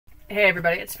Hey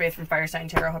everybody, it's Faith from Fire Sign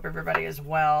Tarot. Hope everybody is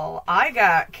well. I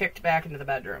got kicked back into the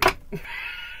bedroom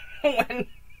when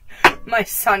my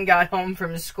son got home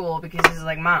from school because he's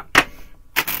like, Mom,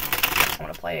 I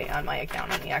want to play on my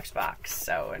account on the Xbox.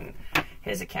 So, and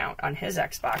his account on his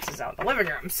Xbox is out in the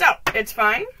living room. So, it's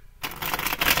fine.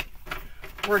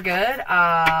 We're good.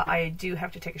 I do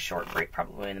have to take a short break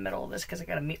probably in the middle of this because I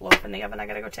got a meatloaf in the oven I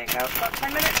got to go take out about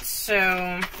 10 minutes.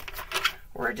 So,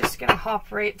 we're just going to hop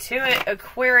right to it.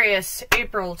 Aquarius,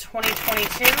 April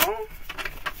 2022.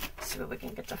 See what we can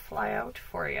get to fly out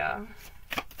for you.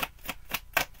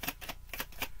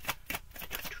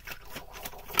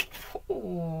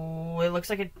 Ooh, it looks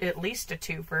like at least a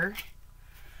twofer.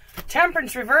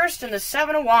 Temperance reversed and the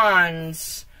Seven of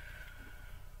Wands.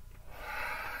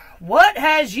 What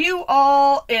has you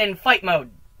all in fight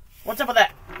mode? What's up with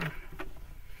that?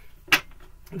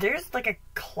 There's like a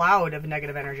cloud of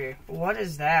negative energy. What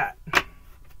is that?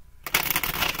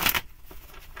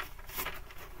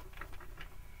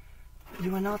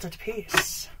 You are not at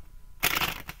peace.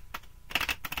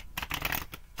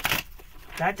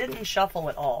 That didn't shuffle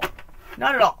at all.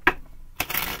 Not at all.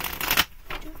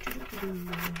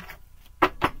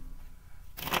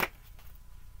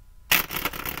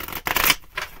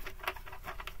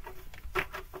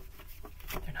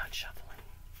 They're not shuffling.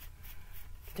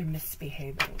 They're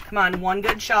misbehaving. Come on, one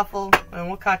good shuffle, and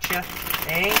we'll cut you.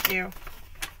 Thank you.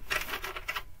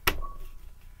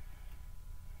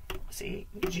 See,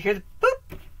 did you hear the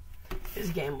boop? His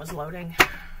game was loading.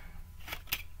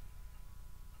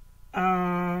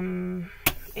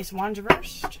 Ace of Wands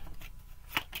reversed.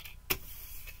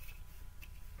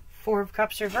 Four of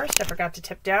Cups reversed. I forgot to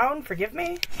tip down. Forgive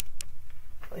me.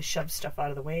 I shoved stuff out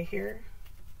of the way here.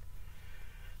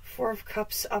 Four of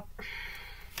Cups up.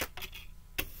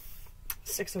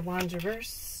 Six of Wands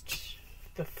reversed.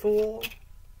 The Fool.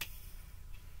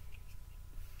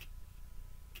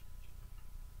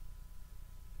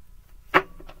 And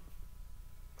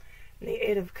the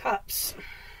Eight of Cups.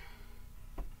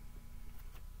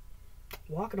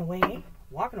 Walking away.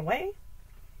 Walking away.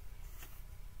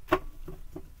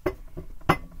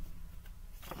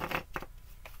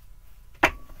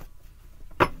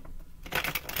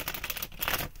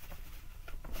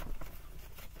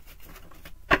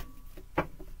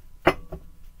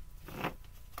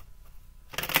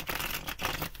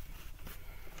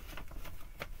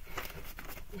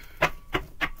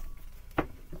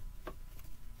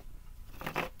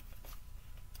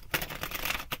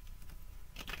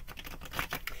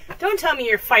 Don't tell me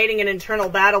you're fighting an internal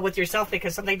battle with yourself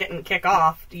because something didn't kick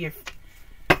off.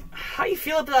 How you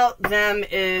feel about them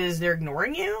is they're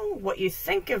ignoring you. What you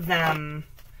think of them.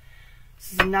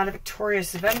 This is not a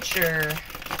victorious venture.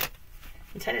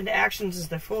 Intended actions is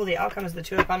the Fool. The outcome is the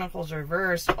Two of Pentacles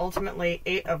reversed. Ultimately,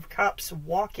 Eight of Cups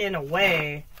walking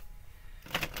away.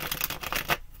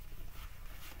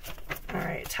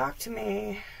 Alright, talk to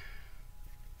me.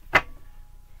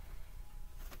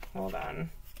 Hold on.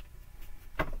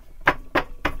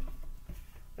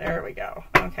 There we go.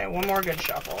 Okay, one more good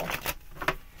shuffle.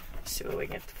 Let's see what we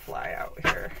can get to fly out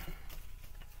here.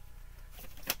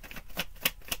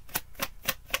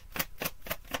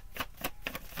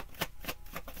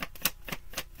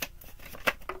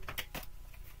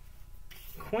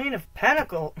 Queen of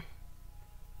Pentacles.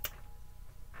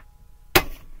 A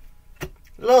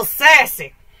little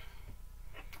sassy.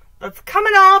 That's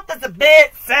coming off as a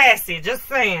bit sassy, just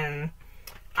saying.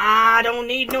 I don't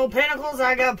need no pentacles.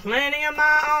 I got plenty of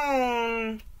my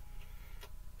own.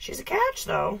 She's a catch,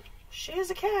 though. She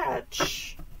is a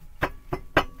catch.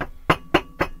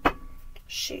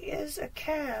 She is a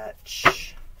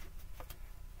catch.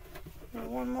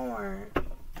 And one more.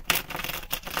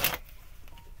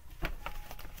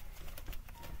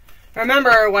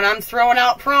 Remember, when I'm throwing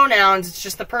out pronouns, it's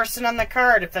just the person on the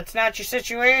card. If that's not your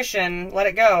situation, let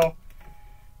it go.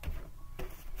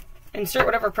 Insert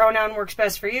whatever pronoun works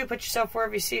best for you. Put yourself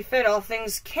wherever you see fit. All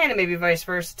things can and maybe vice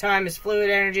versa. Time is fluid.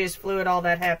 Energy is fluid. All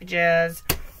that happy jazz.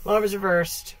 Love is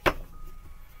reversed.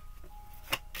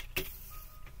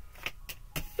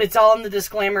 It's all in the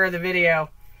disclaimer of the video.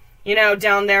 You know,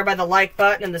 down there by the like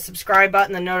button and the subscribe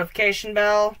button, the notification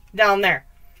bell. Down there.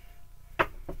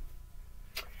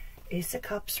 Ace of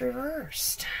Cups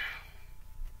reversed.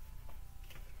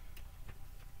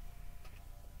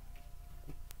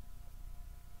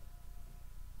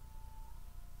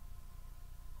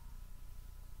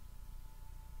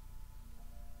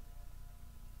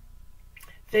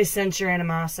 They sense your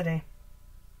animosity.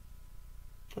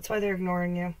 That's why they're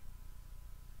ignoring you.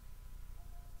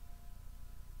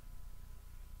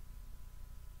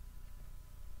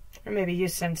 Or maybe you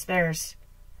sense theirs.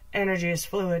 Energy is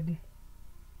fluid.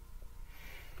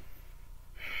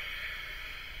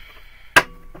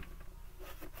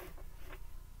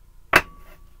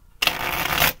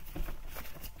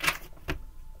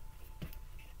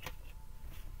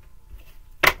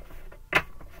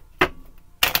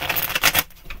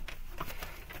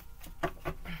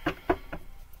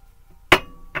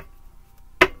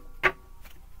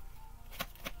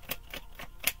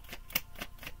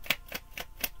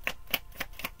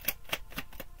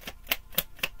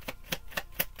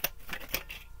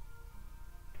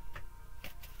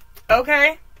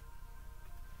 Okay.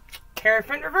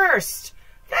 Hierophant reversed.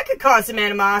 That could cause some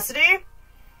animosity.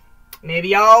 Maybe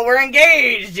y'all were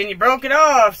engaged and you broke it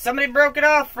off. Somebody broke it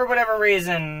off for whatever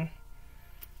reason.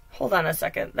 Hold on a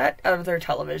second. That other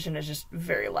television is just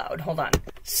very loud. Hold on.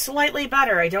 Slightly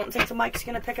better. I don't think the mic's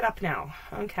going to pick it up now.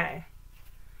 Okay.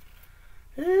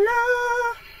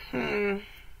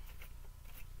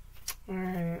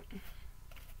 Alright.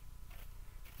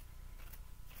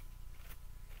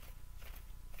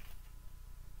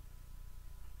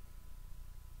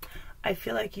 I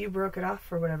feel like you broke it off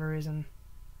for whatever reason.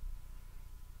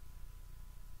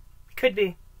 Could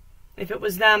be. If it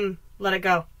was them, let it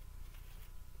go.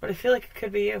 But I feel like it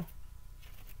could be you.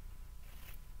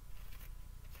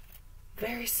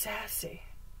 Very sassy.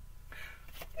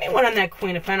 Give me one on that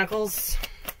Queen of Pentacles.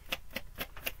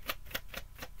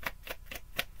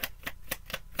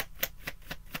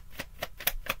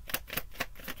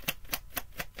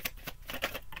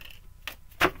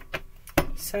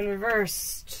 Sun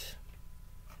reversed.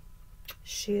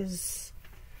 She is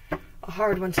a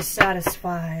hard one to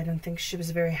satisfy. I don't think she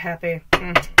was very happy.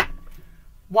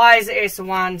 Wise Ace of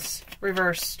Wands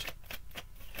reversed.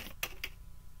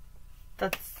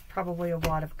 That's probably a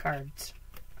wad of cards.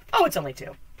 Oh, it's only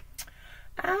 2.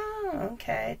 Oh,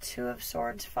 okay. 2 of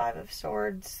Swords, 5 of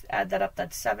Swords. Add that up,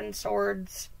 that's 7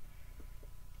 swords.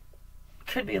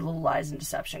 Could be a little lies and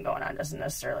deception going on. Doesn't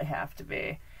necessarily have to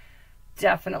be.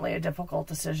 Definitely a difficult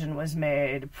decision was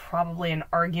made. Probably an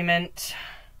argument.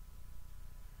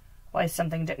 Why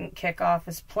something didn't kick off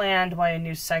as planned. Why a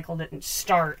new cycle didn't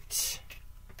start.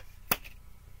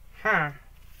 Huh.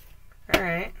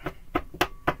 Alright.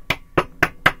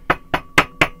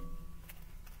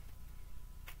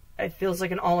 It feels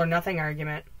like an all or nothing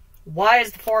argument. Why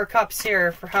is the 4 of Cups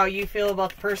here for how you feel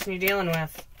about the person you're dealing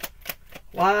with?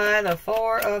 Why the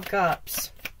 4 of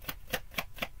Cups?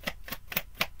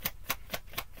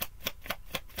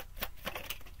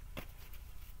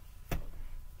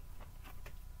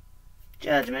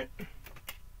 Judgment.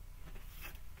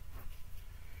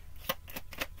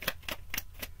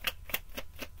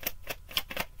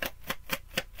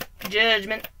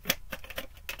 Judgment.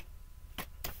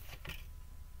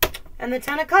 And the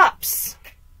 10 of Cups.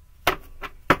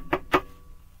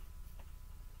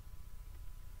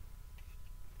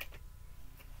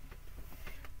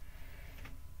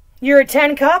 You're at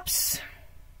 10 cups.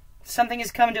 Something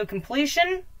is coming to a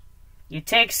completion. You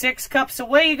take 6 cups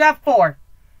away, you got 4.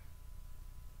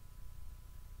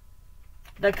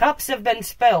 The cups have been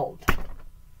spilled. I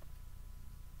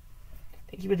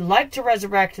think you would like to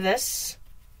resurrect this.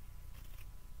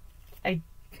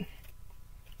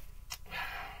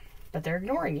 But they're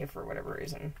ignoring you for whatever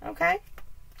reason. Okay.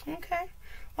 Okay.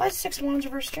 Why is 6 of Wands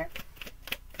reversed here?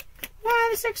 Why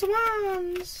the 6 of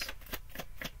Wands?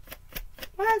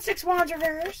 Why the 6 of Wands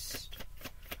reversed?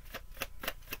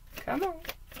 Come on.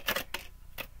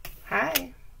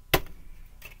 Hi.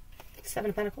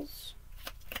 7 of Pentacles.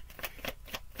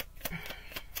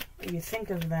 What do you think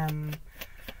of them?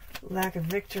 Lack of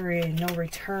victory, no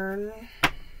return.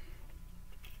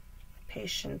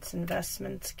 Patience,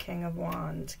 investments, King of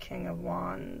Wands, King of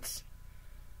Wands.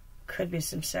 Could be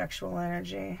some sexual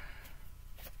energy.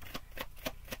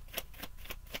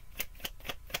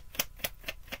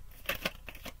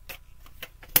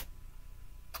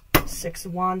 Six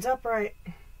of Wands upright.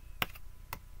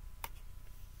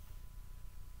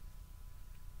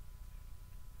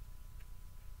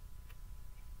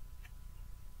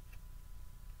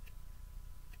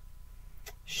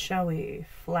 Showy,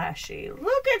 flashy.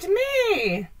 Look at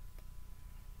me!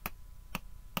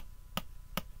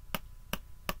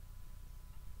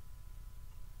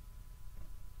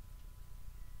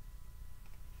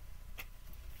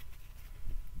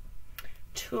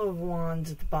 Two of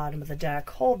Wands at the bottom of the deck.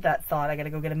 Hold that thought. I gotta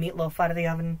go get a meatloaf out of the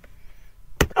oven.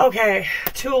 Okay,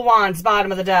 2 of Wands,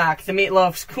 bottom of the deck. The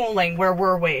meatloaf's cooling. Where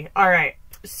were we? Alright.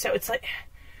 So it's like...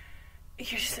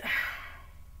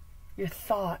 your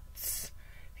thoughts.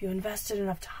 If you invested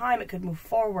enough time, it could move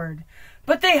forward.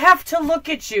 But they have to look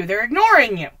at you. They're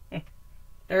ignoring you.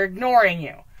 They're ignoring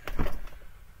you.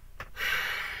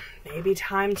 Maybe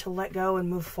time to let go and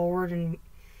move forward and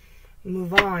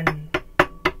move on.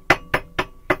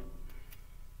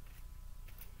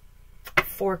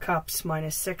 4 cups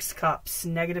minus 6 cups.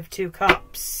 Negative 2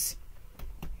 cups.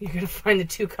 You're going to find the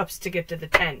 2 cups to get to the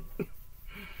 10.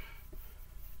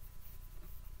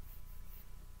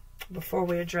 Before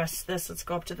we address this, let's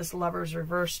go up to this Lovers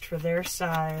reversed for their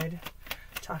side.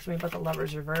 Talk to me about the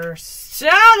Lovers reversed.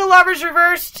 Oh, the Lovers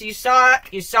reversed. You saw it.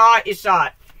 You saw it. You saw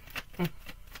it.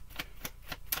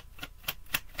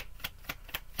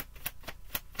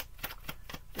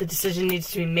 The decision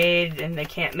needs to be made and they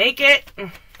can't make it.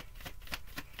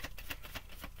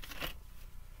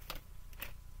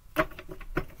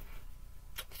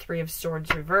 Three of Swords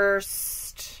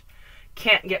reversed.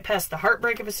 Can't get past the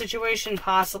heartbreak of a situation,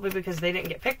 possibly because they didn't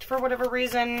get picked for whatever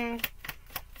reason.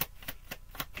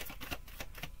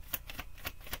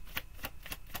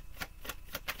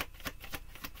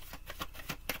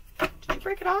 Did you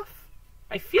break it off?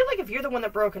 I feel like if you're the one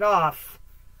that broke it off,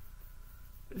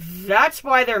 that's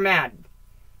why they're mad.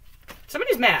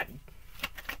 Somebody's mad.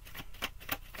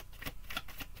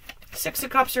 Six of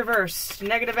Cups reversed.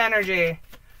 Negative energy.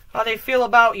 How they feel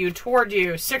about you, toward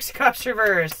you. Six of Cups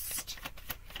reversed.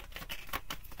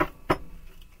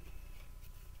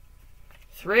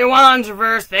 Three of Wands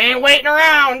reversed. They ain't waiting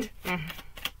around.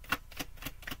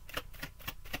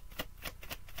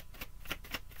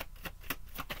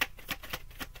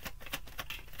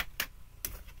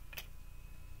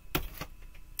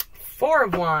 Four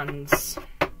of Wands.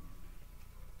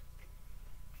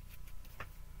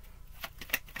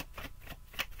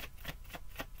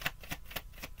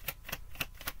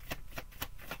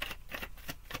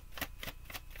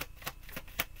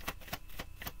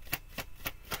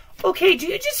 Okay, do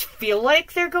you just feel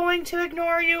like they're going to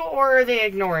ignore you, or are they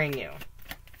ignoring you?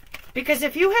 Because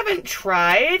if you haven't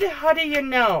tried, how do you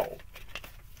know?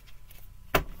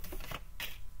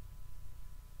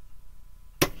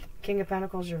 King of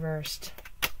Pentacles reversed.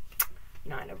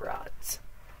 Nine of Rods.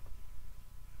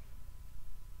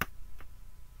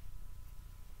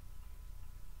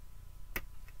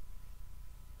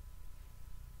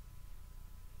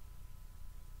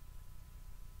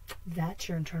 That's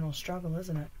your internal struggle,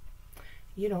 isn't it?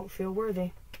 You don't feel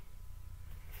worthy.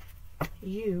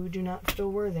 You do not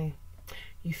feel worthy.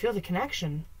 You feel the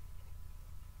connection.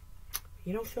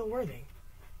 You don't feel worthy.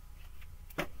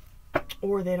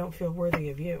 Or they don't feel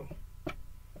worthy of you.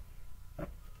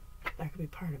 That could be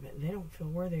part of it. They don't feel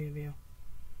worthy of you.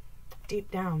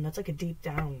 Deep down. That's like a deep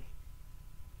down.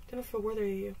 They don't feel worthy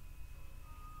of you.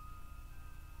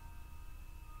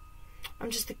 I'm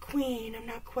just the queen. I'm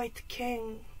not quite the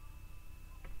king.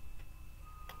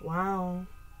 Wow.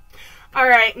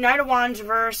 Alright, Knight of Wands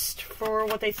reversed for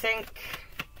what they think.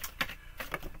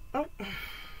 Oh.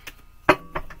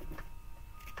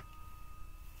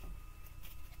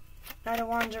 Knight of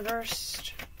Wands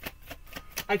reversed.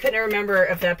 I couldn't remember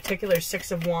if that particular Six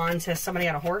of Wands has somebody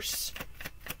on a horse.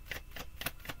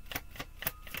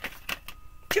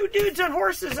 Two dudes on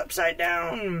horses upside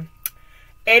down.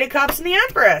 Eight of Cups and the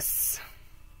Empress.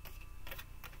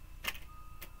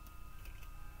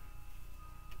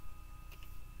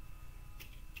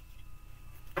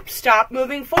 Stop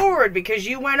moving forward because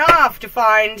you went off to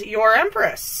find your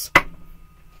Empress.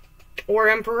 Or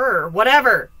Emperor.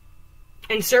 Whatever.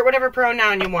 Insert whatever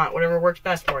pronoun you want. Whatever works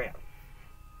best for you.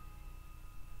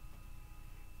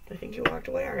 I think you walked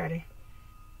away already.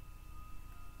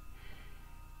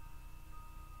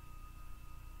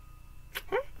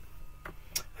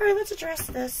 Alright, let's address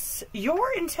this.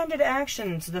 Your intended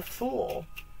actions, the Fool.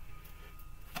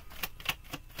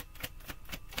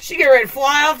 She get ready to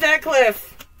fly off that cliff.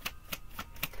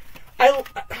 I'm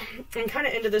kind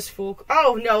of into this Fool.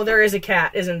 Oh, no, there is a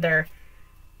cat, isn't there?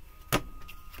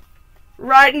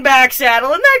 Riding back saddle.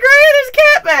 Isn't that great? There's a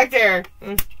cat back there.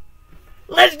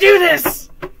 Let's do this.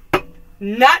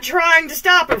 Not trying to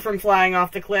stop her from flying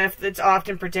off the cliff. That's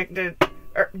often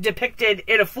depicted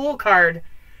in a Fool card.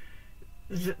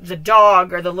 The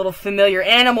dog or the little familiar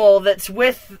animal that's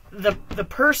with the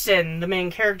person, the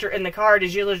main character in the card,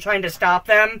 is usually trying to stop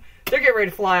them. They're getting ready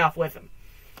to fly off with them.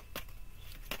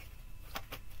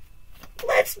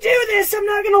 Let's do this. I'm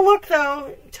not going to look,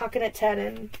 though. Tucking its head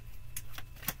in.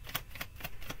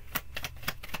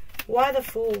 Why the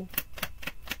Fool?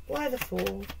 Why the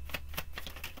Fool?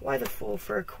 Why the Fool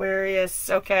for Aquarius?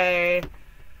 Okay.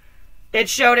 It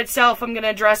showed itself. I'm going to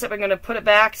address it. I'm going to put it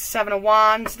back. Seven of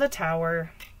Wands. The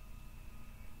Tower.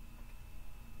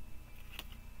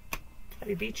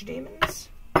 Heavy Beach Demons.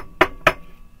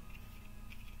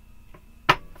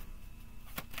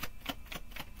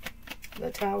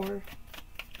 The Tower.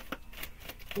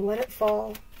 Let it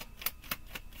fall.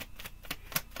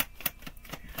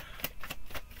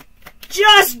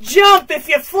 Just jump. If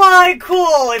you fly,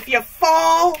 cool. If you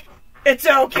fall, it's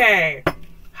okay.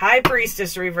 High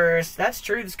Priestess reverse. That's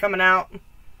truth's coming out.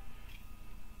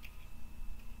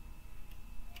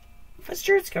 That's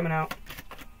truth's coming out.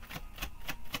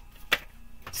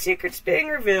 Secrets being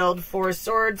revealed. Four of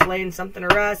Swords, laying something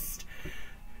to rest.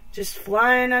 Just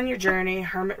flying on your journey.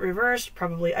 Hermit reversed.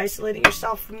 Probably isolating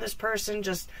yourself from this person.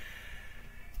 Just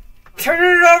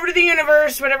turning it over to the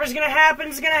universe. Whatever's going to happen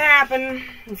is going to happen.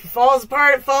 If it falls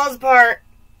apart, it falls apart.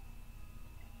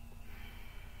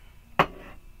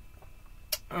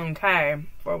 Okay,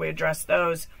 before we address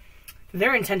those,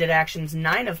 their intended actions,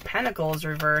 9 of Pentacles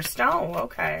reversed. Oh,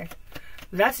 okay.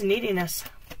 That's neediness.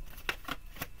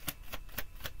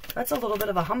 That's a little bit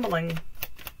of a humbling.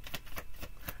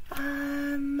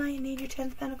 I might need your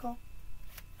 10th Pentacle.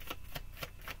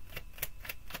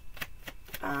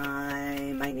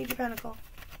 I might need your Pentacle.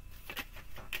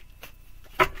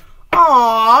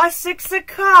 Aw, 6 of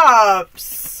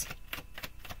Cups.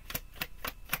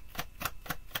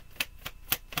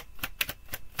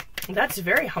 That's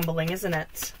very humbling, isn't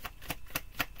it?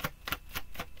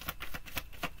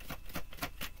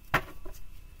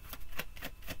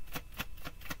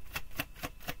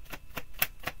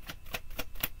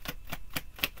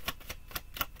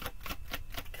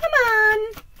 Come on.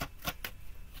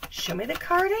 Show me the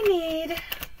card I need.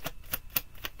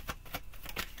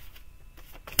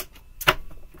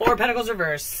 4 Pentacles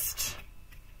reversed.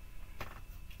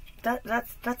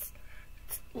 That's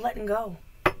letting go.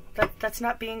 That's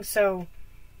not being so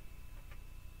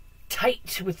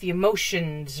tight with the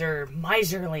emotions or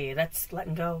miserly. That's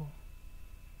letting go.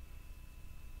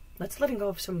 That's letting go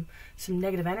of some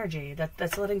negative energy.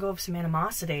 That's letting go of some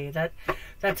animosity.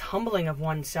 That's humbling of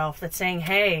oneself. That's saying,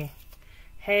 hey,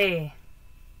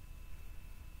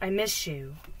 I miss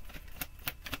you.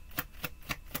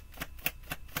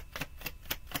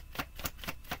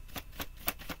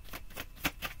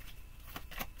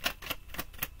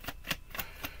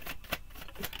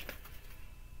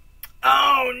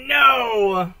 Oh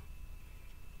no!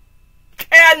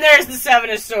 And there's the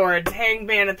 7 of Swords,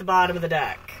 Hangman at the bottom of the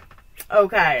deck.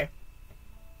 Okay.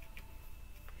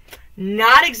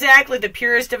 Not exactly the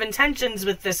purest of intentions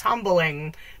with this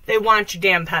humbling. They want your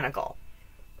damn pentacle.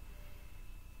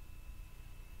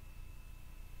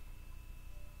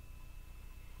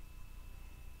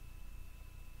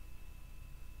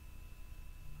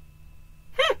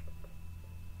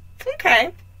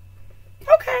 Okay.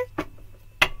 Okay.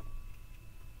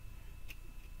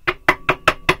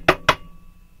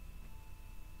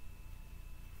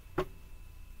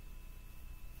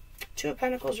 Two of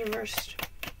Pentacles reversed.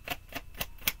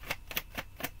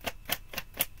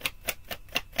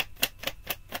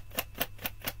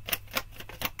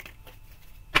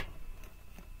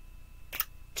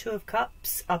 Two of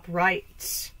Cups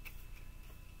upright.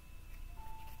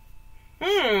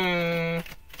 Is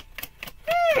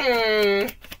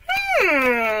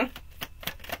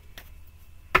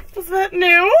that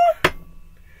new?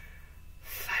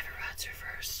 5 of Rods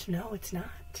reversed. No, it's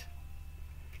not.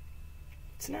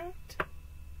 It's not.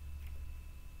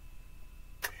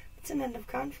 It's an end of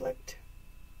conflict.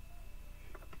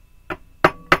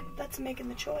 That's making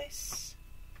the choice.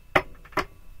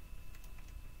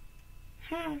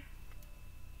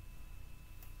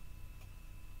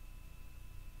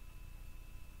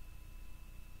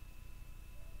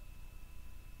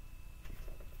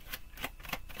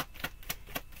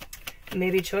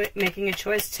 Maybe making a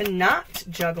choice to not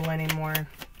juggle anymore.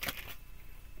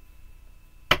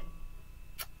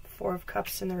 4 of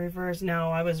Cups in the reverse.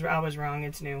 No, I was wrong.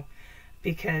 It's new.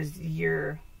 Because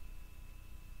you're...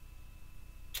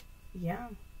 Yeah.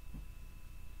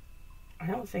 I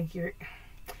don't think you're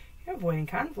avoiding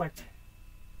conflict.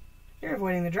 You're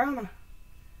avoiding the drama.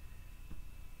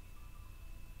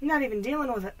 You're not even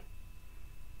dealing with it.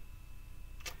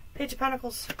 Page of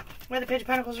Pentacles. Why the Page of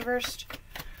Pentacles reversed?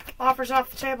 Offers off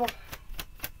the table.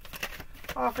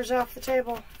 Offers off the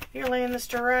table. You're laying this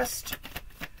to rest.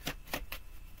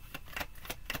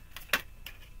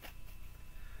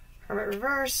 Hermit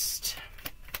reversed.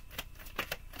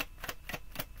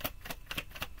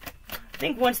 I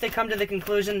think once they come to the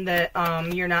conclusion that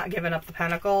you're not giving up the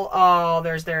pentacle, oh,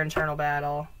 there's their internal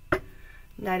battle.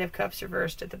 Knight of Cups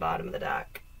reversed at the bottom of the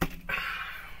deck.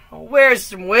 Oh, where's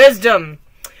some wisdom?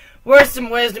 Where's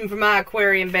some wisdom for my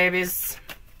Aquarian babies?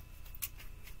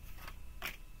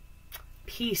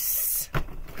 Peace.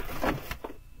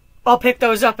 I'll pick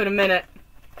those up in a minute.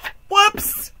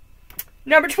 Whoops!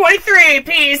 Number 23,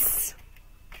 peace.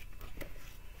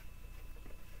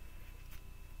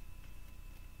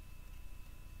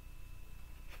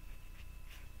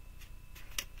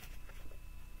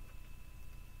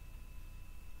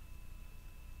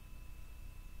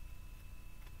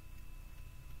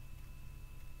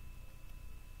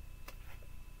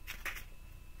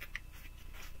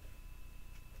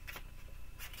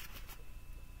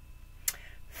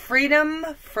 Freedom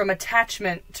from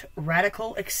attachment,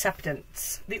 radical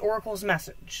acceptance. The Oracle's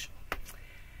message.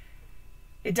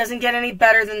 It doesn't get any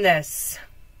better than this.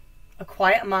 A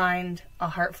quiet mind, a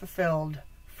heart fulfilled,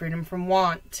 freedom from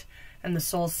want, and the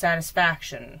soul's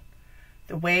satisfaction.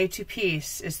 The way to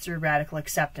peace is through radical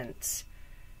acceptance.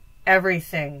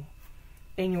 Everything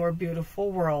in your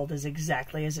beautiful world is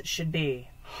exactly as it should be.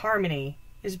 Harmony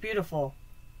is beautiful.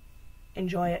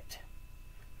 Enjoy it.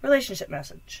 Relationship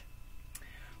message.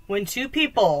 When two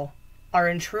people are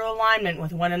in true alignment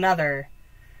with one another,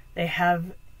 they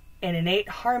have an innate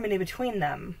harmony between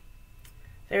them.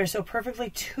 They are so perfectly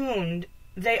tuned.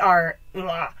 They are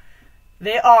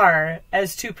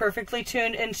as two perfectly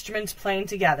tuned instruments playing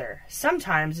together.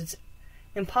 Sometimes it's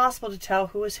impossible to tell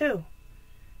who is who.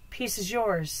 Peace is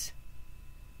yours,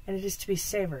 and it is to be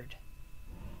savored.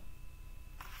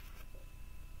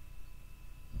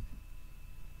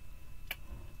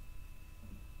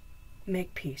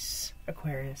 Make peace,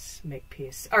 Aquarius. Make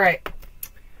peace. All right.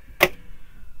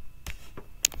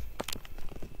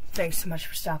 Thanks so much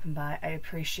for stopping by. I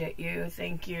appreciate you.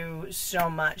 Thank you so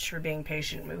much for being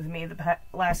patient with me the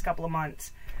last couple of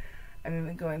months. I've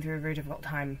been going through a very difficult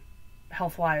time,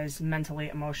 health-wise, mentally,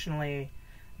 emotionally,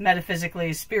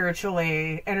 metaphysically,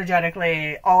 spiritually,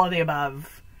 energetically, all of the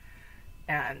above.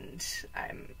 And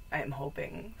I'm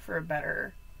hoping for a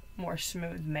better, more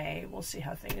smooth May. We'll see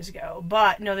how things go.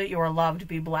 But know that you are loved.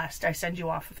 Be blessed. I send you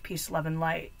off with peace, love, and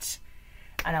light.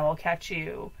 And I will catch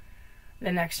you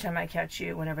the next time I catch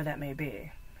you, whenever that may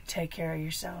be. Take care of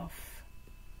yourself.